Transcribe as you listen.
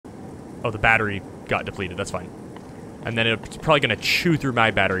Oh, the battery got depleted. That's fine. And then it's probably going to chew through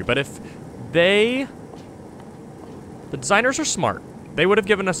my battery. But if they... The designers are smart. They would have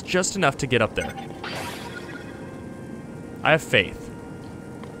given us just enough to get up there. I have faith.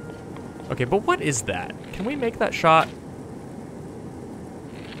 Okay, but what is that? Can we make that shot?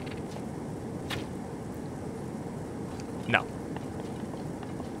 No.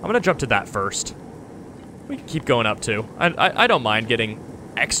 I'm gonna jump to that first. We can keep going up too. I don't mind getting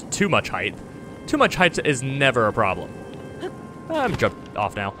too much height. Too much height is never a problem. I'm jumped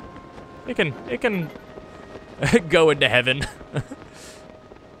off now. It can go into heaven.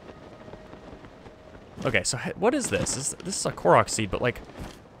 Okay, so what is this? This is a Korok seed, but like,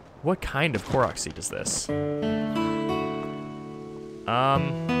 what kind of Korok seed is this?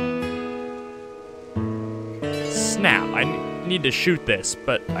 Snap. I need to shoot this,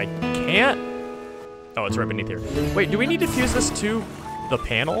 but I can't. Oh, it's right beneath here. Wait, do we need to fuse this to the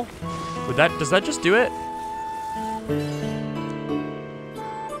panel? Does that just do it?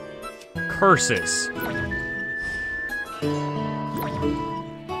 Curses.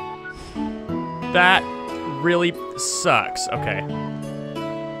 That really sucks. Okay.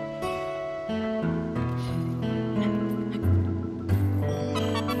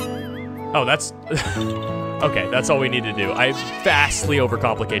 Oh, that's... Okay, that's all we need to do. I vastly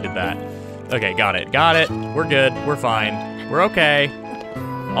overcomplicated that. Okay, got it. Got it. We're good. We're fine. We're okay.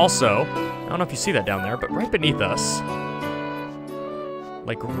 Also, I don't know if you see that down there, but right beneath us,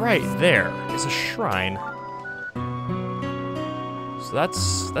 like right there, is a shrine. So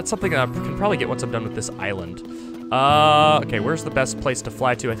that's something that I can probably get once I'm done with this island. Okay, where's the best place to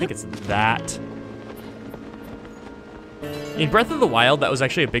fly to? I think it's that. In Breath of the Wild, that was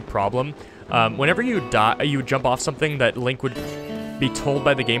actually a big problem. Whenever you die, you jump off something that Link would be told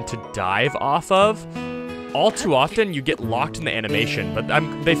by the game to dive off of. All too often, you get locked in the animation, but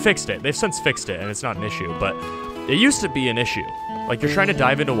they fixed it. They've since fixed it, and it's not an issue, but it used to be an issue. Like, you're trying to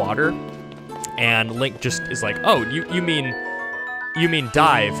dive into water, and Link just is like, oh, you mean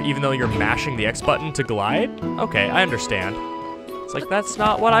dive, even though you're mashing the X button to glide? Okay, I understand. It's like, that's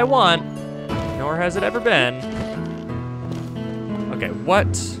not what I want, nor has it ever been. Okay, what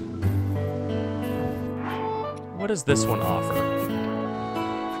does this one offer?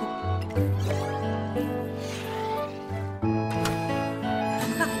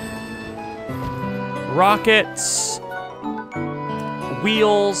 Rockets,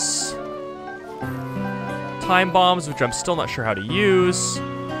 wheels, time bombs, which I'm still not sure how to use.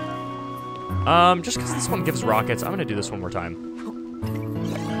 Just because this one gives rockets, I'm gonna do this one more time.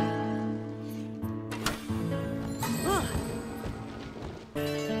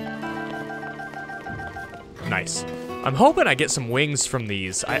 Nice. I'm hoping I get some wings from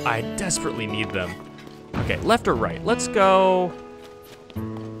these. I desperately need them. Okay, left or right? Let's go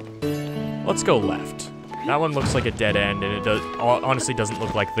left. That one looks like a dead end, and it honestly doesn't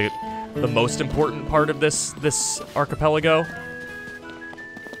look like the most important part of this archipelago.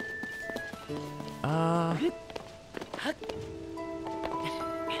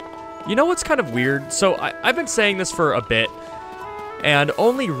 You know what's kind of weird? So I've been saying this for a bit, and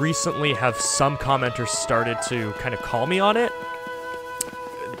only recently have some commenters started to kind of call me on it.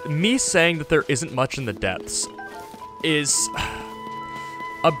 Me saying that there isn't much in the depths is...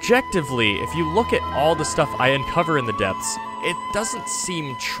 Objectively, if you look at all the stuff I uncover in the depths, it doesn't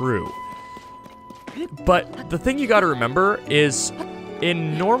seem true. But the thing you gotta remember is,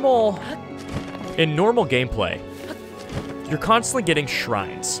 in normal gameplay, you're constantly getting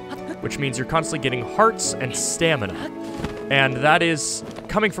shrines, which means you're constantly getting hearts and stamina. And that is,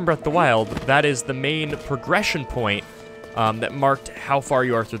 coming from Breath of the Wild, that is the main progression point that marked how far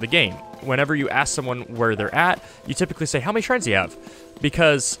you are through the game. Whenever you ask someone where they're at, you typically say, how many shrines do you have?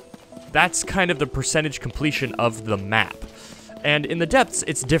 Because that's kind of the percentage completion of the map. And in the depths,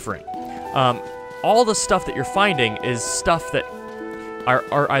 it's different. All the stuff that you're finding is stuff that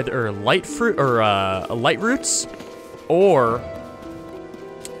are either light fruit or light roots, or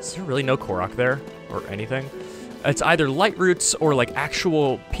is there really no Korok there or anything? It's either light roots or like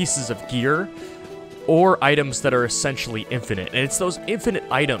actual pieces of gear, or items that are essentially infinite. And it's those infinite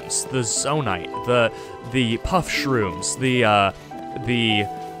items, the Zonite, the puff shrooms, the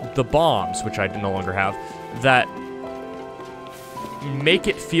bombs, which I no longer have, that make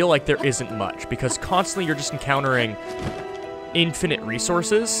it feel like there isn't much, because constantly you're just encountering infinite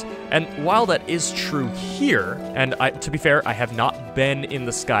resources. And while that is true here, and to be fair, I have not been in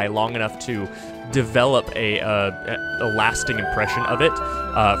the sky long enough to develop a lasting impression of it.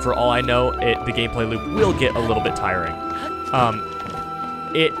 For all I know, the gameplay loop will get a little bit tiring.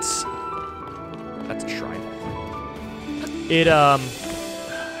 That's a shrine.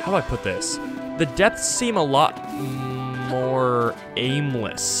 how do I put this? The depths seem a lot more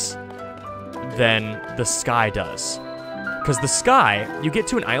aimless than the sky does. Because the sky, you get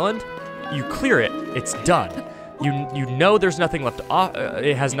to an island, you clear it, it's done. You know there's nothing left to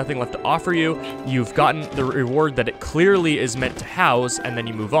it has nothing left to offer you. You've gotten the reward that it clearly is meant to house, and then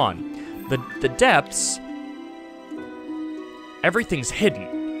you move on. The depths, everything's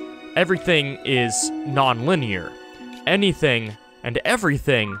hidden. Everything is non-linear. Anything and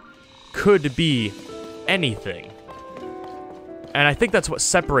everything could be anything. And I think that's what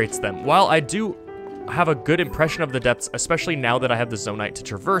separates them. While I do have a good impression of the depths, especially now that I have the Zonite to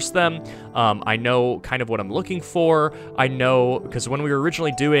traverse them, I know kind of what I'm looking for. I know, because when we were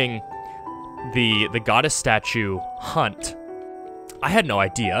originally doing the goddess statue hunt, I had no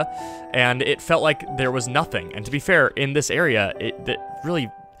idea, and it felt like there was nothing. And to be fair, in this area,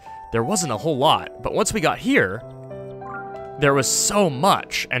 there wasn't a whole lot. But once we got here, there was so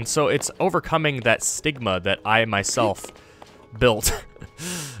much, and so it's overcoming that stigma that I myself built.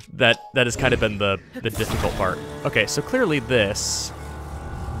 that has kind of been the difficult part. Okay, so clearly this.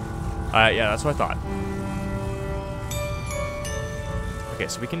 Yeah, that's what I thought. Okay,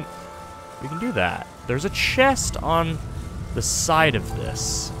 so we can do that. There's a chest on the side of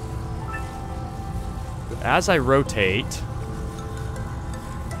this. As I rotate,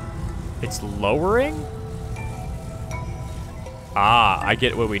 it's lowering? Ah, I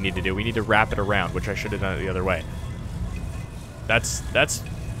get what we need to do. We need to wrap it around, which I should have done it the other way. That's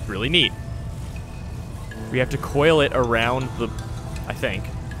really neat. We have to coil it around the, I think.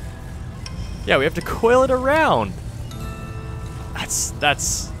 Yeah, we have to coil it around.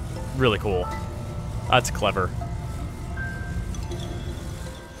 That's really cool. That's clever.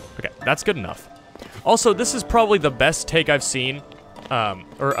 Okay, that's good enough. Also, this is probably the best take I've seen,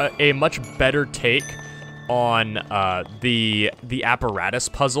 or a much better take on the apparatus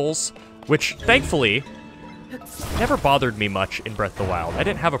puzzles, which thankfully never bothered me much in Breath of the Wild. I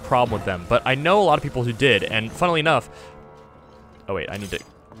didn't have a problem with them, but I know a lot of people who did, and funnily enough... Oh wait, I need to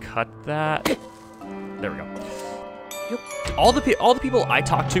cut that. There we go. All the people I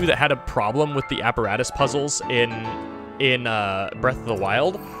talked to that had a problem with the apparatus puzzles in Breath of the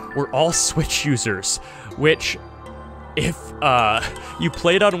Wild were all Switch users, which, if you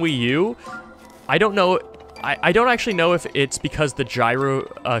played on Wii U, I don't know... I don't actually know if it's because the gyro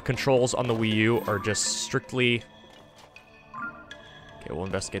controls on the Wii U are just strictly... Okay, we'll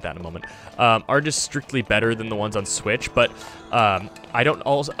investigate that in a moment. Are just strictly better than the ones on Switch, but I don't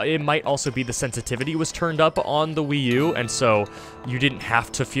also... It might also be the sensitivity was turned up on the Wii U, and so you didn't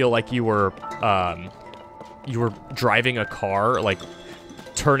have to feel like you were driving a car, like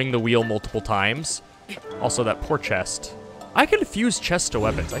turning the wheel multiple times. Also, that poor chest. I can fuse chests to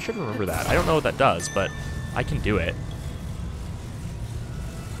weapons. I should remember that. I don't know what that does, but I can do it.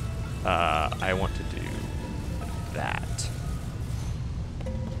 I want to do that.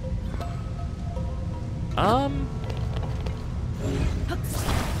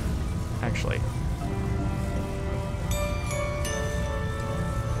 Actually.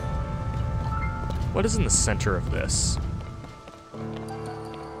 What is in the center of this?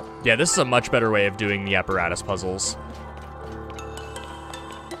 Yeah, this is a much better way of doing the apparatus puzzles.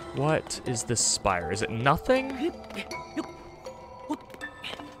 What is this spire? Is it nothing?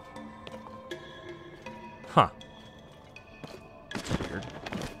 Huh. That's weird.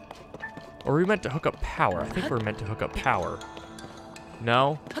 Or were we meant to hook up power? I think we're meant to hook up power.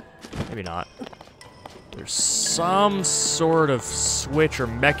 No? Maybe not. There's some sort of switch or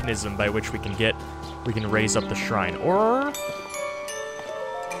mechanism by which we can raise up the shrine. Or...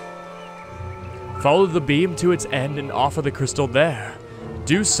 Follow the beam to its end and offer the crystal there.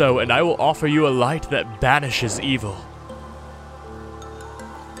 Do so, and I will offer you a light that banishes evil.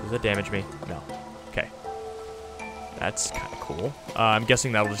 Does that damage me? No. Okay. That's kind of cool. I'm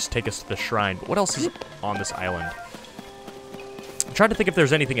guessing that'll just take us to the shrine. But what else is on this island? I'm trying to think if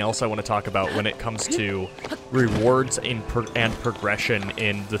there's anything else I want to talk about when it comes to rewards and progression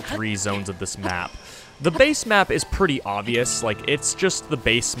in the 3 zones of this map. The base map is pretty obvious. Like, it's just the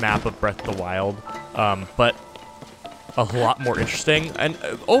base map of Breath of the Wild, but a lot more interesting. And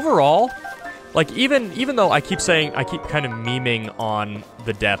overall, like, even though I keep kind of memeing on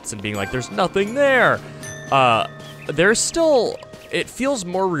the depths and being like, there's nothing there, there's still, it feels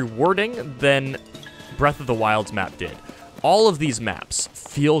more rewarding than Breath of the Wild's map did. All of these maps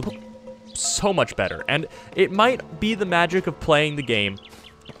feel so much better, and it might be the magic of playing the game,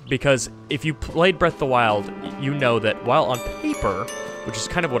 because if you played Breath of the Wild, you know that while on paper, which is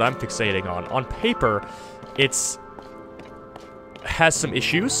kind of what I'm fixating on paper, has some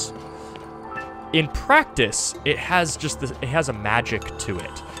issues. In practice, it has a magic to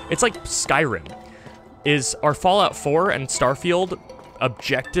it. It's like Skyrim. Are Fallout 4 and Starfield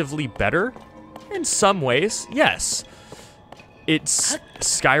objectively better? In some ways, yes. It's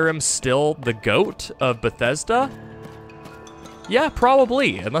Skyrim still the GOAT of Bethesda? Yeah,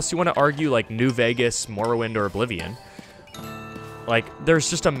 probably, unless you want to argue like New Vegas, Morrowind, or Oblivion. Like, there's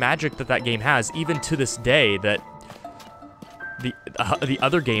just a magic that that game has, even to this day, that the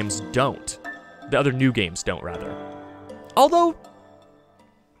other games don't. The other new games don't, rather. Although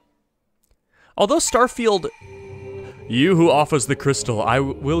Starfield, you who offers the crystal, I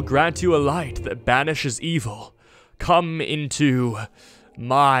will grant you a light that banishes evil. Come into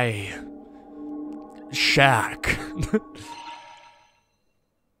my shack.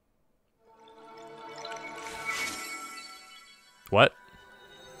 What?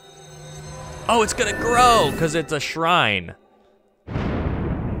 Oh, it's gonna grow because it's a shrine.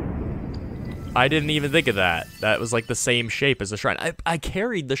 I didn't even think of that. That was like the same shape as the shrine. I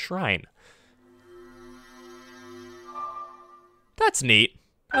carried the shrine. That's neat.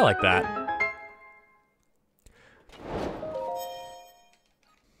 I like that.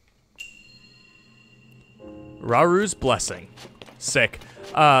 Raru's Blessing. Sick.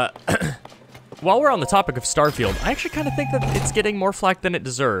 While we're on the topic of Starfield, I actually kind of think that it's getting more flack than it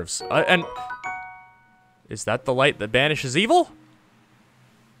deserves. And is that the light that banishes evil?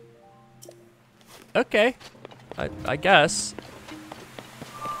 Okay, I guess.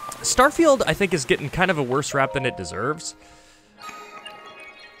 Starfield, I think, is getting kind of a worse rap than it deserves.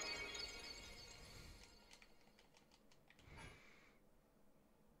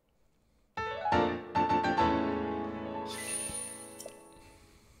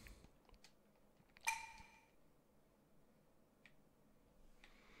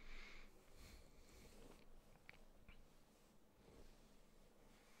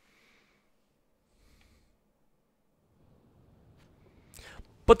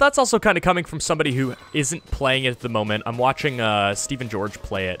 But that's also kind of coming from somebody who isn't playing it at the moment. I'm watching Stephen George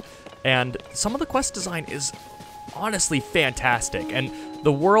play it, and some of the quest design is honestly fantastic. And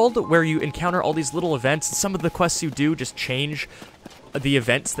the world where you encounter all these little events, and some of the quests you do just change the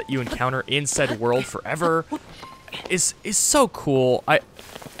events that you encounter in said world forever, is so cool. I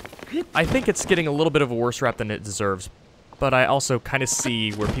think it's getting a little bit of a worse rap than it deserves, but I also kind of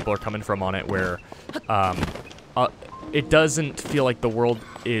see where people are coming from on it, where it doesn't feel like the world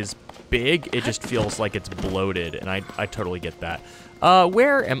is big, it just feels like it's bloated, and I totally get that.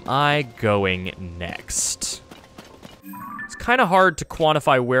 Where am I going next? It's kind of hard to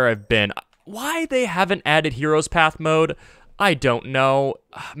quantify where I've been. Why they haven't added Heroes Path mode, I don't know.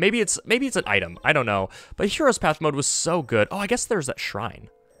 Maybe it's an item, I don't know. But Heroes Path mode was so good. Oh, I guess there's that shrine.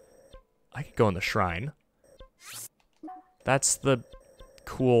 I could go in the shrine. That's the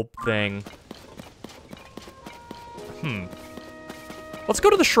cool thing. Let's go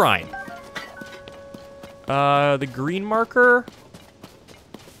to the shrine. The green marker.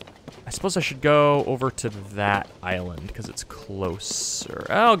 I suppose I should go over to that island because it's closer.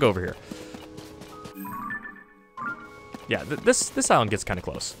 I'll go over here. Yeah, this island gets kind of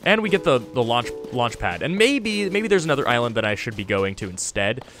close, and we get the launch pad. And maybe there's another island that I should be going to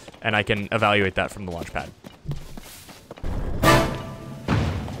instead, and I can evaluate that from the launch pad.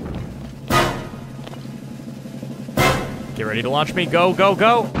 Get ready to launch me. Go, go,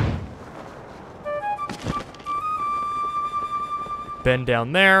 go. Ben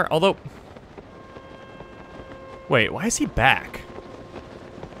down there. Although, wait, why is he back?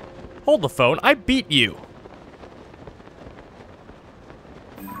 Hold the phone. I beat you.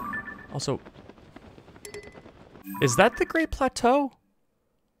 Also, is that the Great Plateau?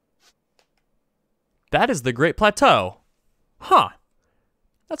 That is the Great Plateau. Huh.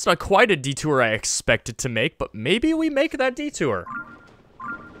 That's not quite a detour I expected to make, but maybe we make that detour.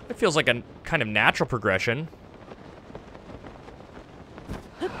 It feels like a kind of natural progression.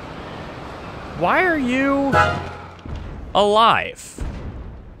 Why are you alive?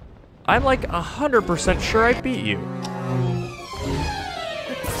 I'm like 100% sure I beat you.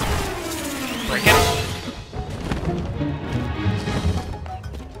 Break it.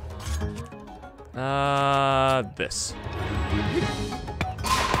 This.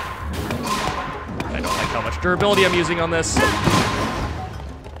 I don't like how much durability I'm using on this.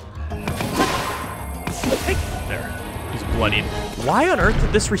 There. He's bloodied. Why on earth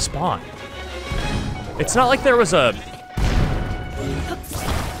did this respawn? It's not like there was a...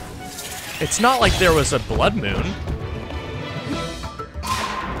 It's not like there was a blood moon.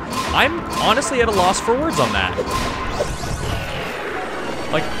 I'm honestly at a loss for words on that.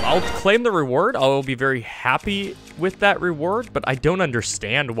 Like, I'll claim the reward. I'll be very happy with that reward, but I don't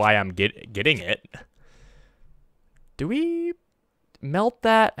understand why I'm getting it. Do we melt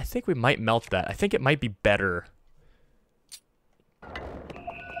that? I think we might melt that. I think it might be better.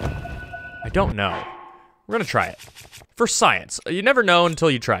 I don't know. We're gonna try it. For science. You never know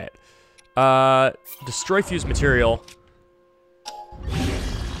until you try it. Destroy fused material.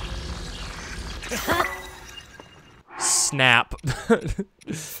 Snap.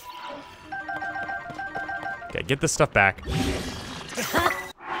 Okay, get this stuff back.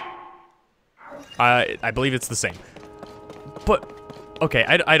 I believe it's the same. But, okay,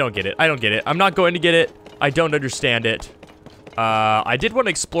 I don't get it. I don't get it. I'm not going to get it. I don't understand it. I did want to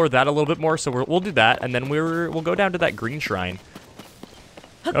explore that a little bit more, so we'll do that, and then we'll go down to that green shrine.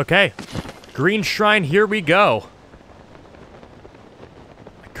 Okay, green shrine, here we go.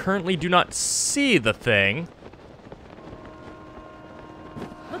 I currently do not see the thing.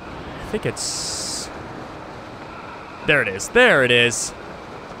 I think it's... There it is. There it is.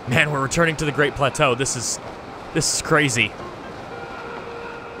 Man, we're returning to the Great Plateau. This is crazy.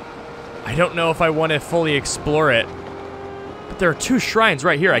 I don't know if I want to fully explore it. But there are 2 shrines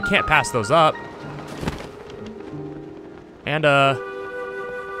right here. I can't pass those up. And,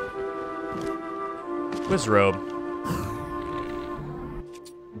 Wiz robe.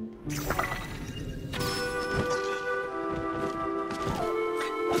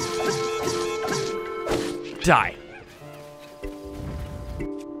 Die.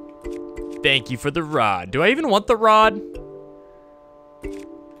 Thank you for the rod. Do I even want the rod?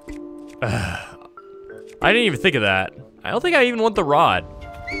 I didn't even think of that. I don't think I even want the rod.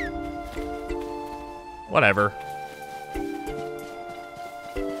 Whatever.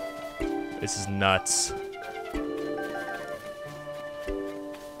 This is nuts.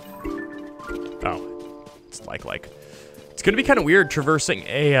 Oh, it's like. It's gonna be kind of weird traversing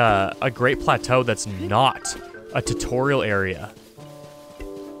a Great Plateau that's not a tutorial area.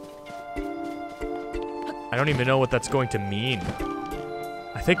 I don't even know what that's going to mean.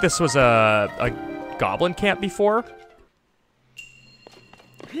 I think this was a goblin camp before.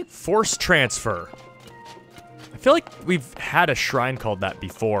 Force transfer. I feel like we've had a shrine called that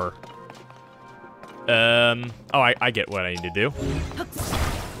before. Oh, I get what I need to do.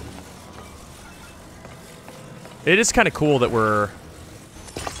 It is kind of cool that we're...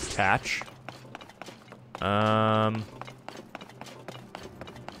 Attach. Now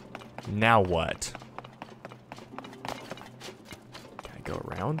what? Can I go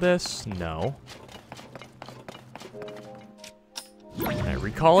around this? No. Can I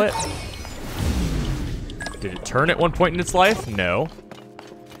recall it? Did it turn at one point in its life? No.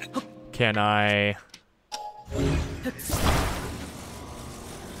 Can I...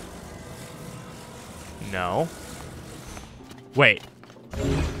 No. Wait.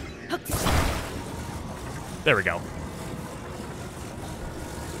 There we go.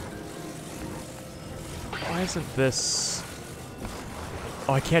 Why isn't this...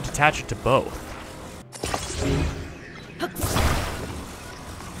 Oh, I can't attach it to both.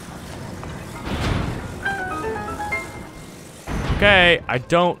 Okay, I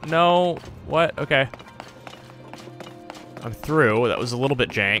don't know what... Okay. I'm through. That was a little bit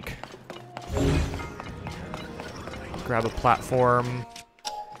jank. Grab a platform.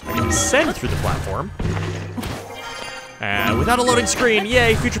 I can ascend through the platform. And without a loading screen,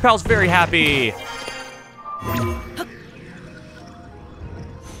 yay, Future Pal's very happy.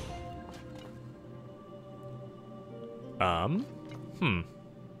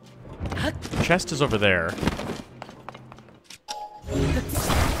 The chest is over there.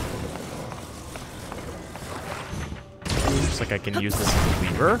 Looks like I can use this as a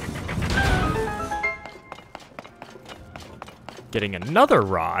lever. Getting another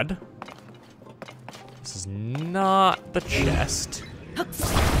rod. This is not the chest.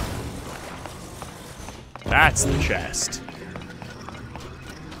 That's the chest.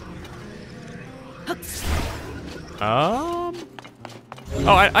 Oh,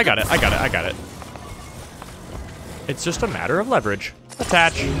 I got it. I got it. It's just a matter of leverage.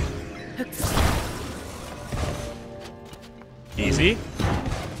 Attach. Easy.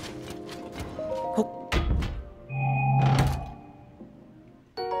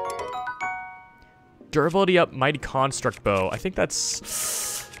 Durability up, mighty construct bow. I think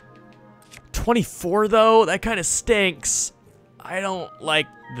that's 24 though. That kind of stinks. I don't like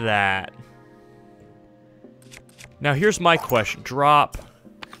that. Now here's my question. Drop.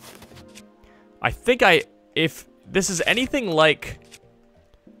 I think if this is anything like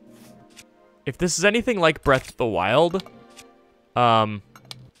Breath of the Wild, oh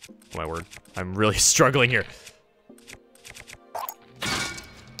my word, I'm really struggling here.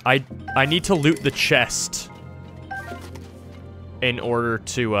 I need to loot the chest in order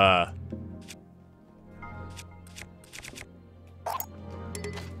to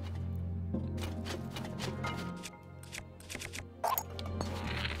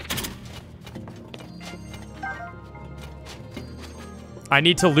I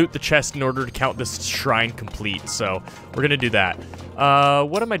need to loot the chest in order to count this shrine complete, so we're gonna do that.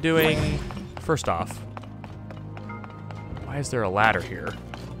 What am I doing? First off, why is there a ladder here?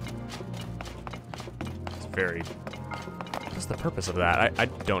 It's very... What's the purpose of that? I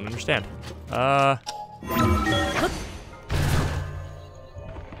don't understand.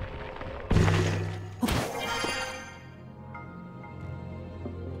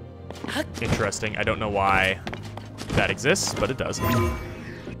 Interesting. I don't know why that exists, but it does.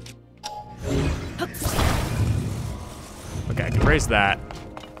 Okay, I can raise that.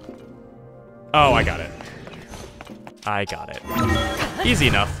 Oh, I got it. I got it. Easy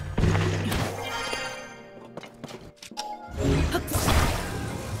enough.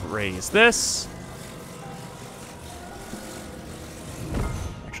 Raise this.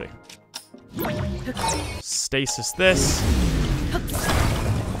 Actually. Stasis this.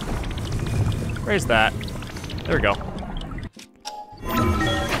 Raise that. There we go.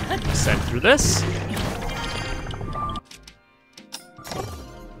 Send through this.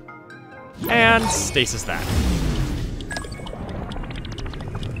 And stasis that.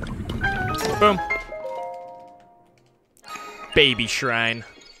 Boom. Baby shrine.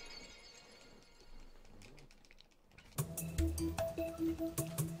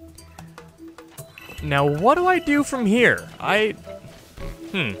 Now, what do I do from here?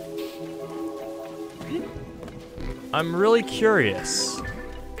 I'm really curious.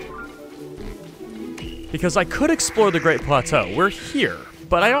 Because I could explore the Great Plateau. We're here,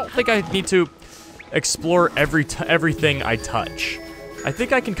 but I don't think I need to explore everything I touch. I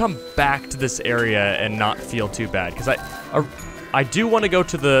think I can come back to this area and not feel too bad, because I do want to go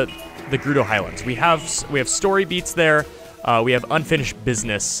to the Gerudo Highlands. We have story beats there. We have unfinished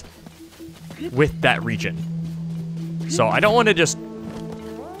business with that region. So I don't want to just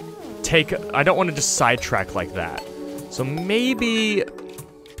sidetrack like that. So maybe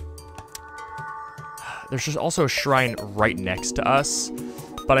there's just also a shrine right next to us,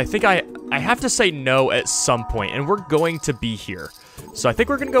 but I think I have to say no at some point, and we're going to be here. So I think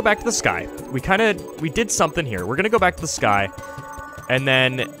we're gonna go back to the sky. We did something here. We're gonna go back to the sky and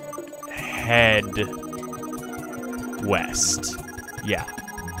then head west. Yeah.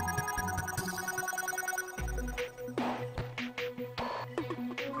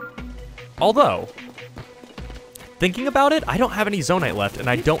 Although, thinking about it, I don't have any Zonite left, and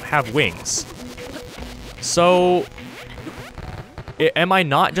I don't have wings. So, am I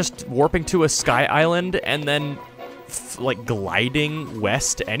not just warping to a sky island and then, like, gliding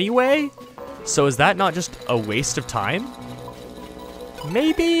west anyway? So is that not just a waste of time?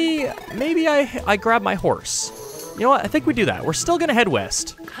 Maybe I grab my horse. You know what? I think we do that. We're still gonna head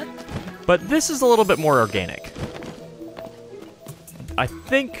west, but this is a little bit more organic. I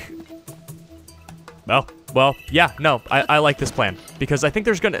think... Well, yeah, no, I like this plan, because I think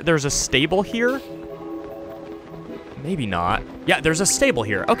there's a stable here. Maybe not. Yeah, there's a stable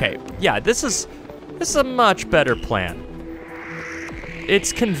here. Okay, yeah, this is a much better plan.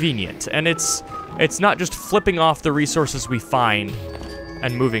 It's convenient, and it's not just flipping off the resources we find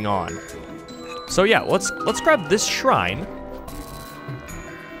and moving on. So yeah, let's grab this shrine,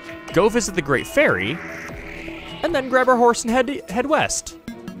 go visit the Great Ferry, and then grab our horse and head west.